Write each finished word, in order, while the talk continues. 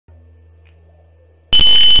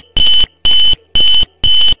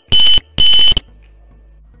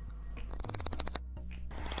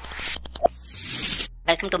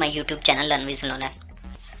Welcome to my YouTube channel Learn Visual Learner.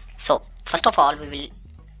 So first of all we will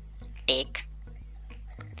take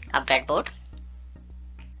a breadboard,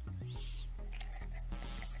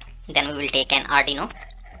 then we will take an Arduino,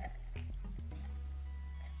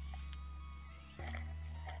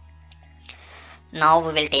 now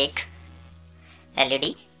we will take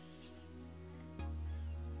LED,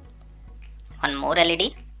 one more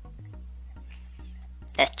LED,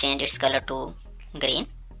 let's change its color to green.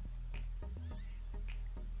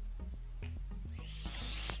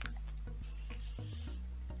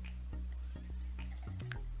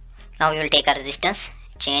 Now we will take a resistance,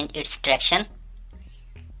 change its direction.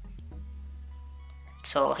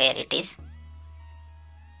 So here it is.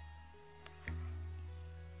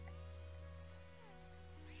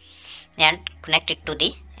 And connect it to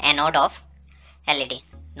the anode of LED.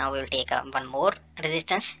 Now we will take one more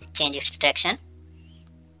resistance, change its direction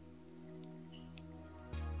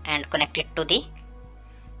and connect it to the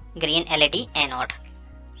green LED anode.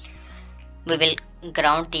 We will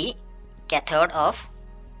ground the cathode of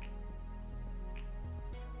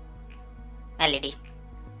LED.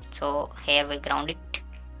 So here we ground it.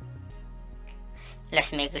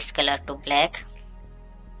 Let's make its color to black.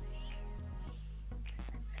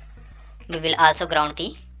 We will also ground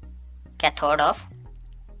the cathode of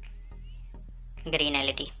green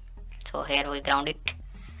LED. So here we ground it.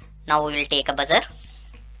 Now we will take a buzzer.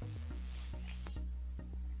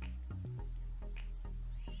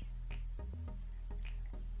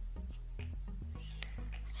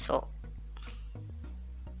 So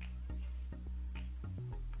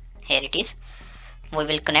here it is. We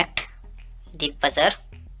will connect the buzzer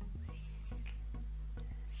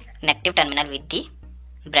negative terminal with the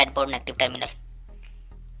breadboard negative terminal.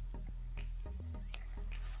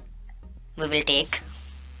 We will take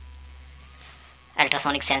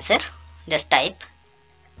ultrasonic sensor. Just type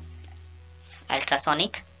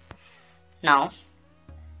ultrasonic. Now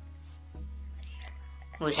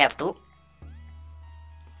we have to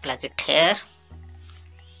plug it here.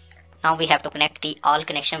 Now we have to connect the all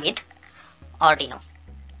connection with Arduino.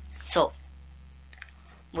 So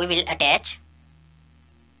we will attach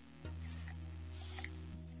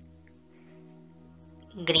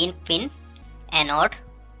green pin anode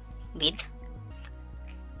with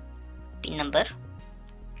pin number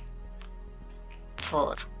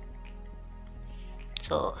 4.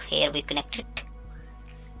 So here we connect it.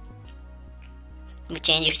 We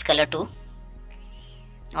change its color to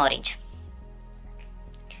orange.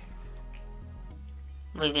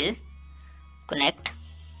 We will connect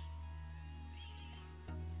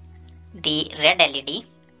the red LED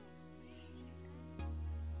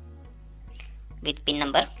with pin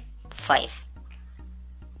number 5.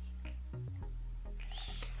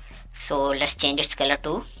 So let's change its color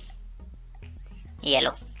to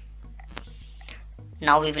yellow.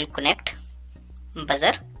 Now we will connect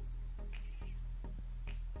buzzer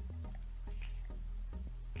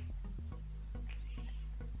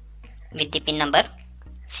with the pin number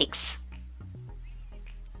 6.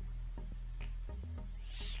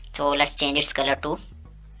 So let's change its color to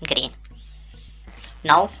green.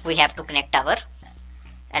 Now we have to connect our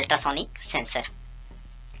ultrasonic sensor.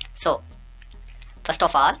 So first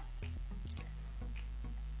of all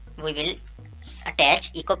we will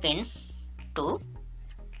attach echo pin to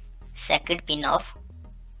second pin of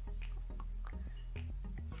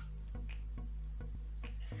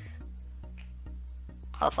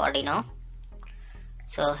Arduino.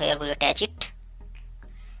 So here we attach it.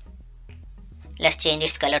 Let's change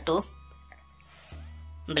its color to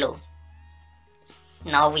blue.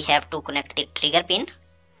 Now we have to connect the trigger pin.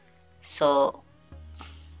 So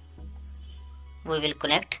we will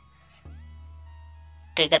connect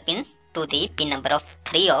trigger pin to the pin number of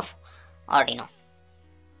 3 of Arduino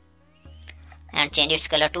and change its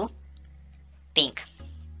color to pink.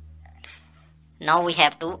 Now we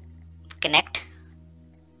have to connect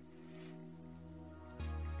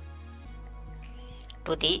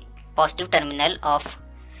to the positive terminal of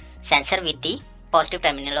sensor with the positive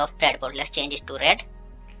terminal of breadboard. Let's change it to red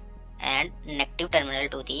and negative terminal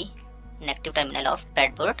to the negative terminal of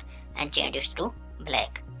breadboard and change it to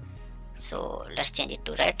black. So let's change it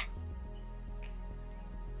to red.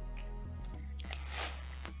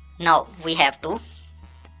 Now we have to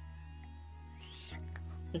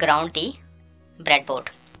ground the breadboard.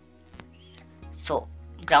 So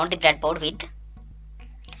ground the breadboard with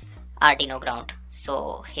Arduino ground.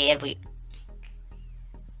 So here we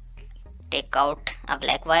take out a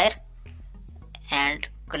black wire and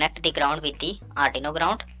connect the ground with the Arduino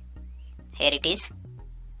ground. Here it is.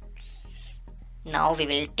 Now we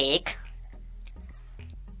will take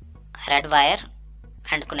red wire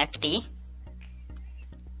and connect the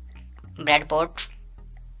breadboard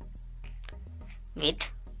with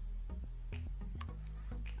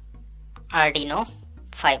Arduino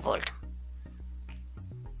 5V.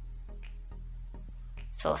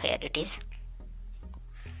 So here it is.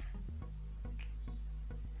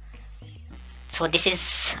 So this is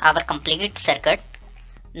our complete circuit.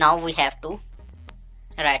 Now we have to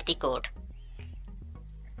write the code.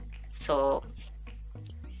 So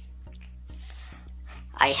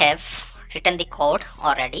I have written the code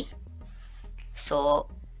already, so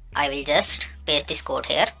I will just paste this code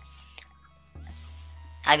here.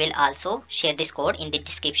 I will also share this code in the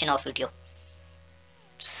description of video.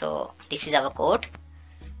 So this is our code.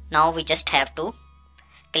 Now we just have to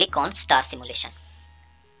click on start simulation.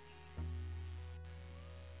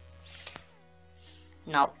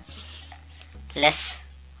 Now let's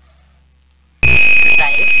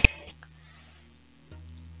try it.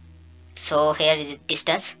 So here is the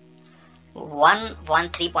distance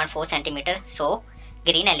 113.4 centimeter. So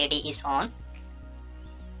green LED is on.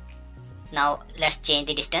 Now let's change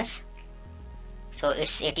the distance. So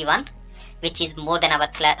it's 81, which is more than our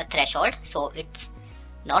threshold, so it's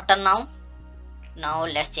not turn on. Now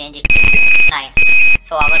let's change it to 9.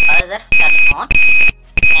 So our cursor turns on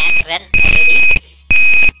and red LED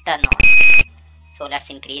turn on. So let's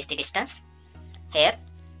increase the distance. Here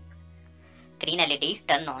green LED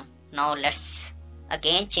turn on. Now let's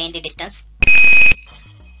again change the distance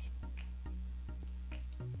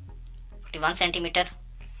 41 centimeter.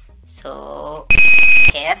 So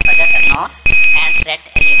here buzzer turn on and red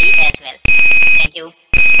LED as well. Thank you.